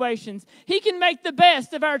situations. He can make the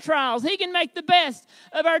best of our trials. He can make the best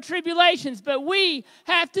of our tribulations, but we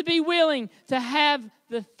have to be willing to have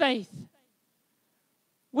the faith.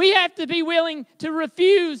 We have to be willing to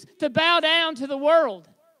refuse to bow down to the world.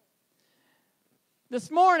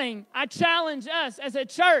 This morning, I challenge us as a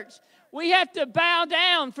church. We have to bow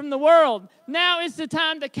down from the world. Now is the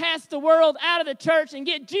time to cast the world out of the church and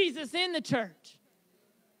get Jesus in the church.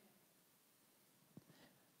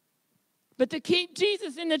 But to keep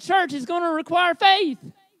Jesus in the church is going to require faith.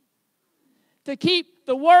 To keep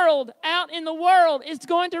the world out in the world is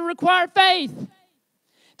going to require faith.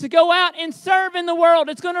 To go out and serve in the world,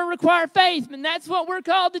 it's going to require faith. And that's what we're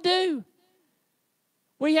called to do.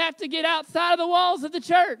 We have to get outside of the walls of the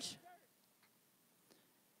church.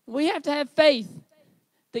 We have to have faith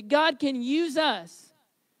that God can use us.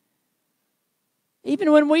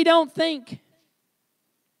 Even when we don't think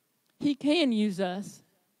He can use us.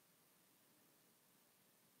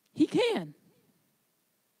 He can.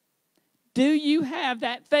 Do you have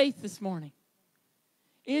that faith this morning?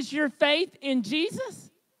 Is your faith in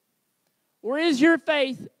Jesus? Or is your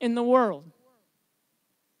faith in the world?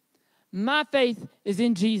 My faith is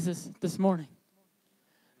in Jesus this morning.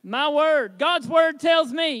 My word, God's word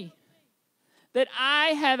tells me that I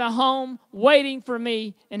have a home waiting for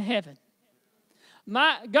me in heaven.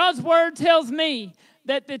 God's word tells me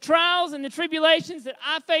that the trials and the tribulations that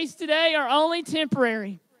I face today are only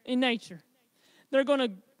temporary in nature. They're going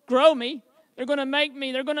to grow me. They're going to make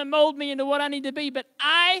me. They're going to mold me into what I need to be. But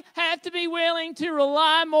I have to be willing to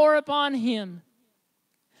rely more upon Him.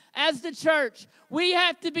 As the church, we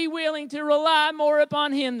have to be willing to rely more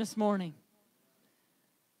upon Him this morning.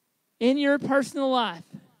 In your personal life,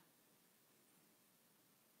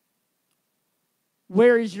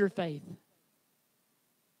 where is your faith?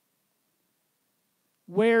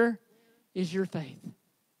 Where is your faith?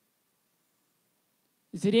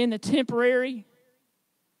 Is it in the temporary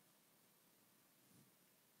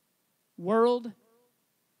world?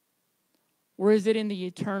 Or is it in the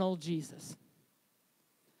eternal Jesus?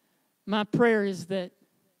 My prayer is that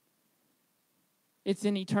it's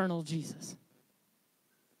in eternal Jesus.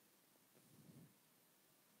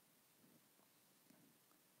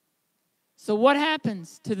 So what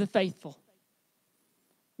happens to the faithful?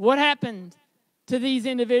 What happened to these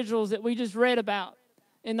individuals that we just read about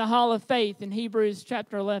in the Hall of Faith in Hebrews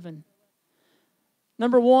chapter 11?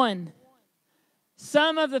 Number one,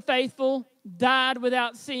 some of the faithful died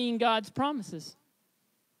without seeing God's promises.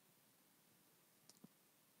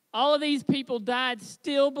 All of these people died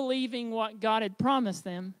still believing what God had promised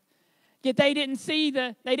them, yet they didn't see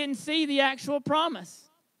the actual promise.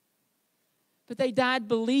 But they died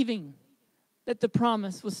believing that the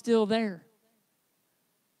promise was still there.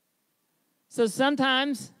 So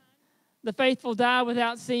sometimes the faithful die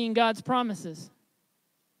without seeing God's promises.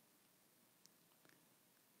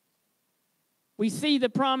 We see the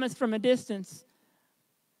promise from a distance.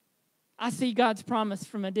 I see God's promise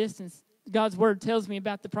from a distance. God's word tells me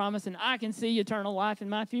about the promise, and I can see eternal life in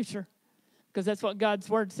my future because that's what God's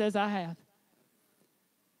word says I have.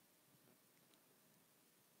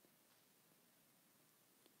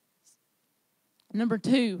 Number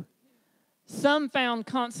two, some found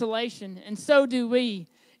consolation, and so do we,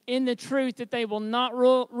 in the truth that they will not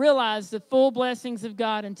realize the full blessings of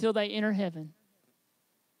God until they enter heaven.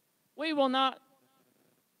 We will not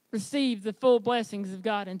receive the full blessings of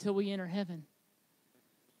God until we enter heaven.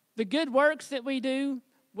 The good works that we do,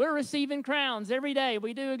 we're receiving crowns every day.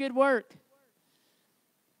 We do a good work.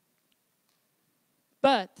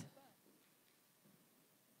 But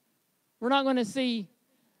we're not going to see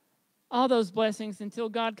all those blessings until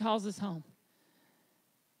God calls us home.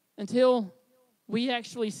 Until we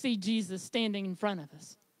actually see Jesus standing in front of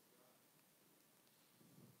us.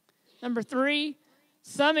 Number three,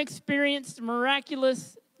 some experienced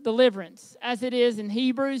miraculous deliverance, as it is in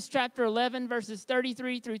Hebrews chapter 11, verses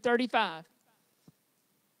 33 through 35.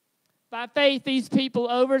 By faith, these people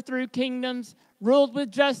overthrew kingdoms, ruled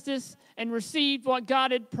with justice, and received what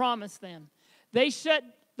God had promised them. They shut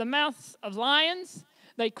the mouths of lions,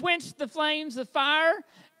 they quenched the flames of fire,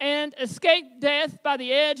 and escaped death by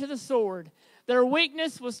the edge of the sword. Their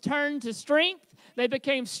weakness was turned to strength. They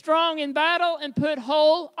became strong in battle and put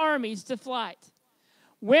whole armies to flight.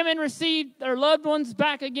 Women received their loved ones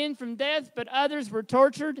back again from death, but others were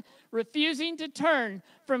tortured, refusing to turn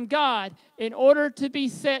from God in order to be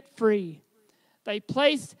set free. They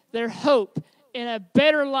placed their hope in a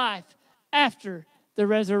better life after the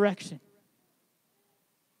resurrection.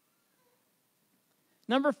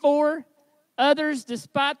 Number four, others,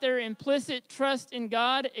 despite their implicit trust in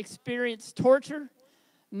God, experienced torture,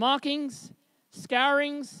 mockings,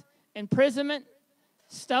 scourings, imprisonment,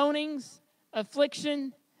 stonings,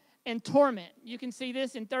 affliction, and torment. You can see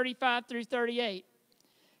this in 35 through 38.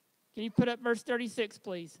 Can you put up verse 36,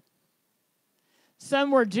 please?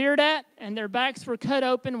 Some were jeered at, and their backs were cut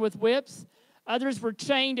open with whips. Others were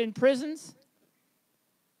chained in prisons.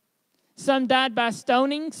 Some died by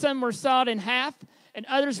stoning. Some were sawed in half, and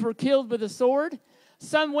others were killed with a sword.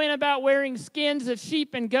 Some went about wearing skins of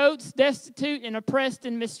sheep and goats, destitute and oppressed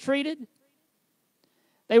and mistreated.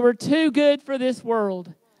 They were too good for this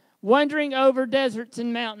world, wandering over deserts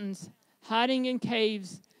and mountains, hiding in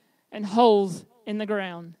caves and holes in the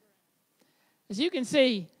ground. As you can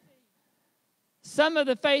see, some of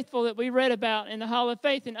the faithful that we read about in the Hall of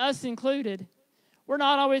Faith, and us included, we're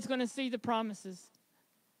not always going to see the promises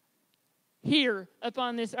here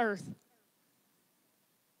upon this earth.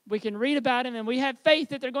 We can read about them and we have faith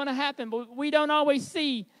that they're going to happen, but we don't always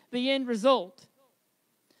see the end result.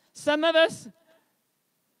 Some of us,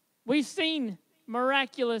 we've seen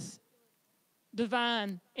miraculous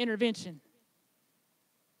divine intervention.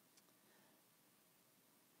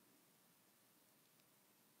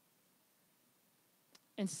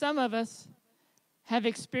 And some of us have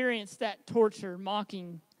experienced that torture,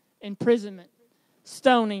 mocking, imprisonment,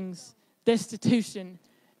 stonings, destitution,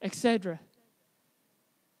 etc.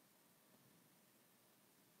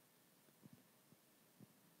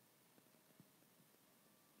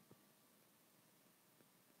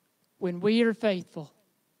 When we are faithful,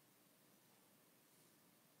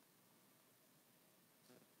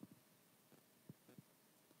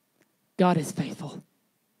 God is faithful.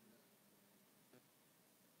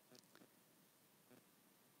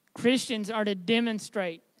 Christians are to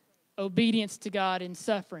demonstrate obedience to God in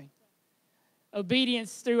suffering,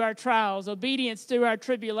 obedience through our trials, obedience through our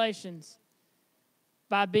tribulations,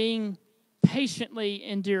 by being patiently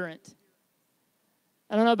endurant.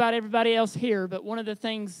 I don't know about everybody else here, but one of the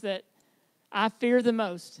things that I fear the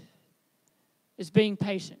most is being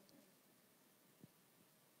patient,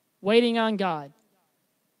 waiting on God.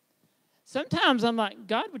 Sometimes I'm like,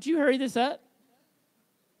 God, would you hurry this up?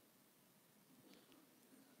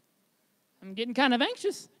 I'm getting kind of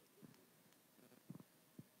anxious.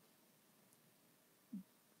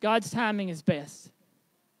 God's timing is best.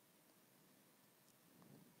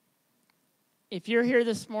 If you're here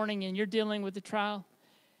this morning and you're dealing with a trial,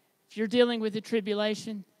 if you're dealing with a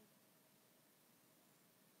tribulation,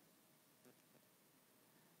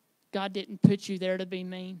 God didn't put you there to be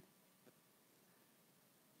mean.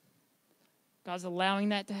 God's allowing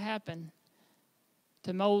that to happen,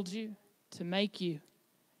 to mold you, to make you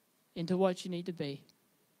into what you need to be.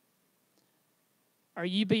 Are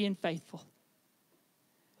you being faithful?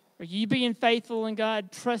 Are you being faithful in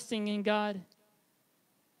God, trusting in God,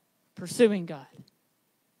 pursuing God?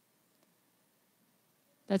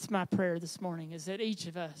 That's my prayer this morning, is that each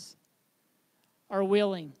of us are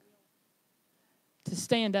willing to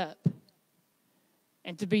stand up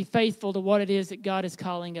and to be faithful to what it is that God is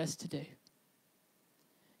calling us to do.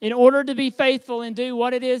 In order to be faithful and do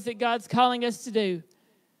what it is that God's calling us to do,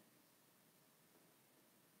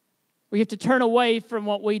 we have to turn away from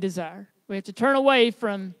what we desire. We have to turn away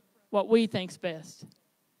from what we think's best.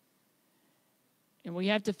 And we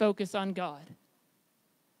have to focus on God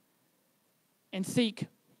and seek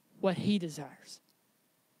what He desires.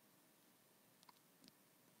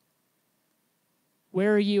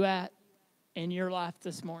 Where are you at in your life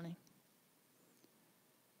this morning?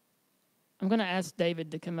 I'm going to ask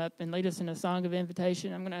David to come up and lead us in a song of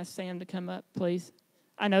invitation. I'm going to ask Sam to come up, please.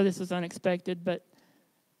 I know this was unexpected, but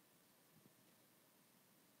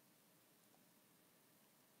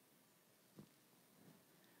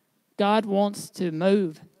God wants to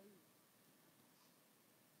move.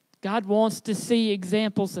 God wants to see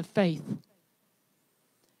examples of faith.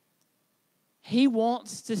 He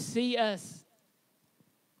wants to see us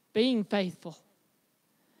being faithful.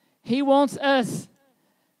 He wants us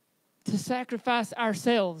to sacrifice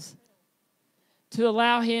ourselves to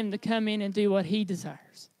allow Him to come in and do what He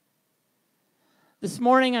desires. This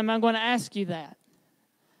morning, I'm going to ask you that.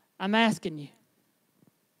 I'm asking you.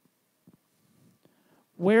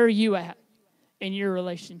 Where are you at in your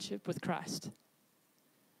relationship with Christ?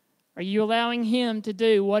 Are you allowing Him to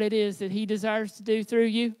do what it is that He desires to do through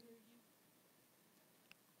you?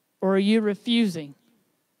 Or are you refusing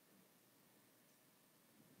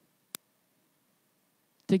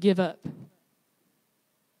to give up?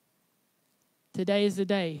 Today is the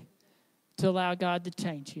day to allow God to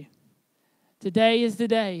change you. Today is the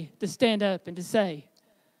day to stand up and to say,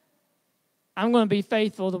 I'm going to be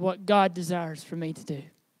faithful to what God desires for me to do.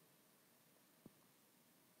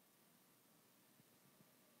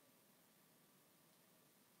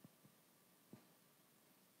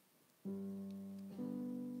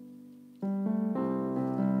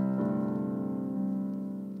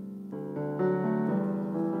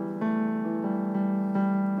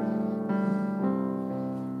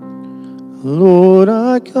 Lord,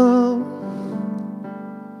 I come,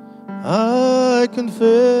 I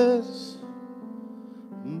confess,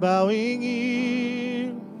 bowing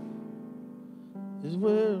here is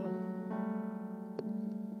where,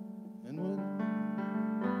 and when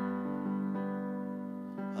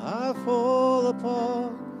I fall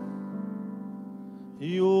apart,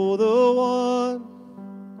 you're the one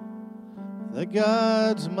that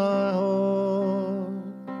guides my heart.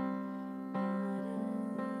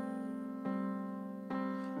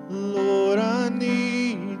 Lord, I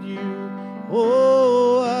need you.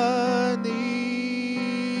 Oh, I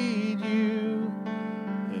need you.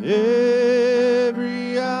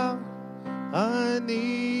 Every hour I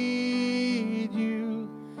need you.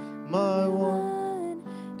 My one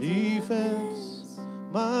defense,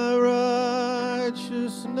 my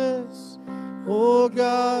righteousness. Oh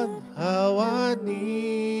God, how I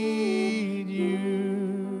need you.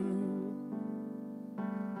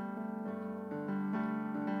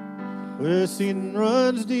 Where sin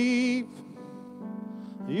runs deep,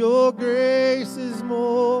 your grace is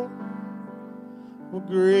more. Where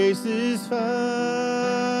grace is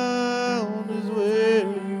found is where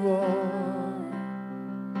you are.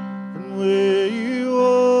 And where you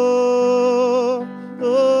are,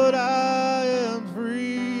 Lord, I am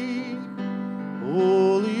free.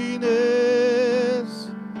 Holiness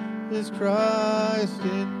is Christ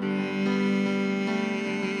in me.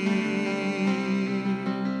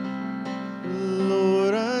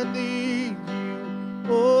 Lord, I need you.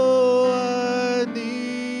 Oh, I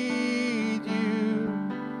need you.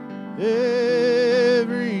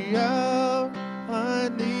 Every hour I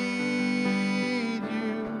need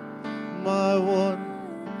you. My one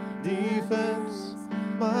defense,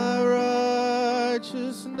 my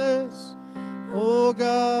righteousness. Oh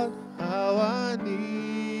God, how I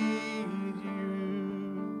need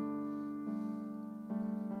you.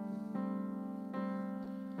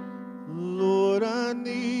 Lord, I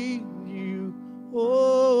need you.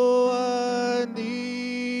 Oh, I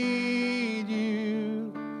need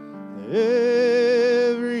you.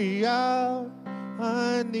 Every hour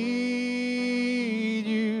I need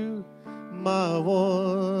you. My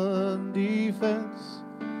one defense,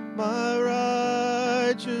 my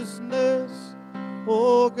righteousness.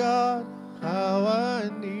 Oh God, how I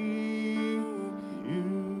need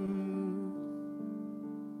you.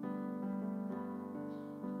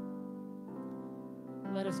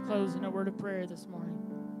 Let us close in a word of prayer this morning.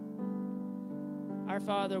 Our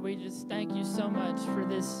Father, we just thank you so much for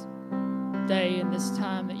this day and this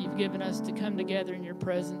time that you've given us to come together in your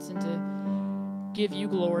presence and to give you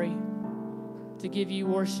glory, to give you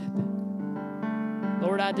worship.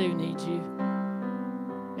 Lord, I do need you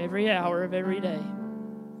every hour of every day.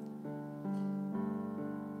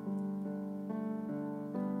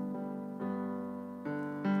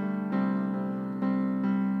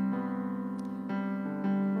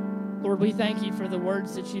 Lord, we thank you for the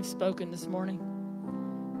words that you've spoken this morning.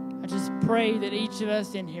 I just pray that each of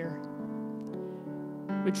us in here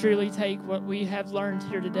would truly take what we have learned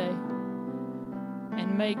here today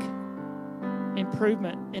and make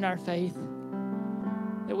improvement in our faith,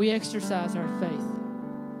 that we exercise our faith,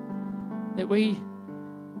 that we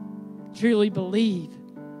truly believe,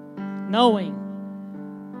 knowing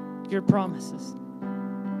your promises,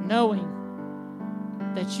 knowing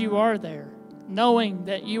that you are there, knowing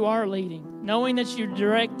that you are leading, knowing that you're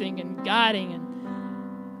directing and guiding, and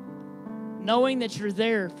knowing that you're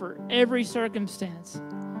there for every circumstance,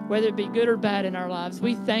 whether it be good or bad in our lives.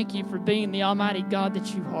 We thank you for being the Almighty God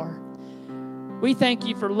that you are. We thank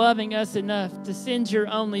you for loving us enough to send your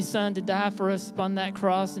only Son to die for us upon that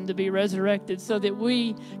cross and to be resurrected so that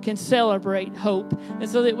we can celebrate hope and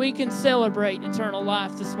so that we can celebrate eternal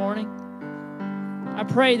life this morning. I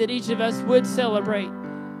pray that each of us would celebrate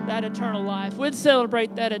that eternal life, would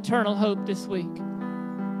celebrate that eternal hope this week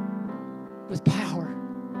with power.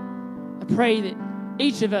 I pray that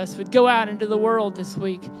each of us would go out into the world this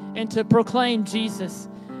week and to proclaim Jesus,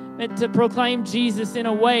 and to proclaim Jesus in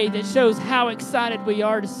a way that shows how excited we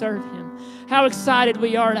are to serve him, how excited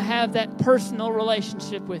we are to have that personal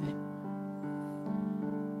relationship with him.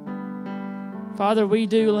 Father, we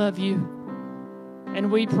do love you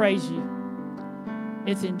and we praise you.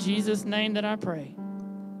 It's in Jesus' name that I pray.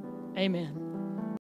 Amen.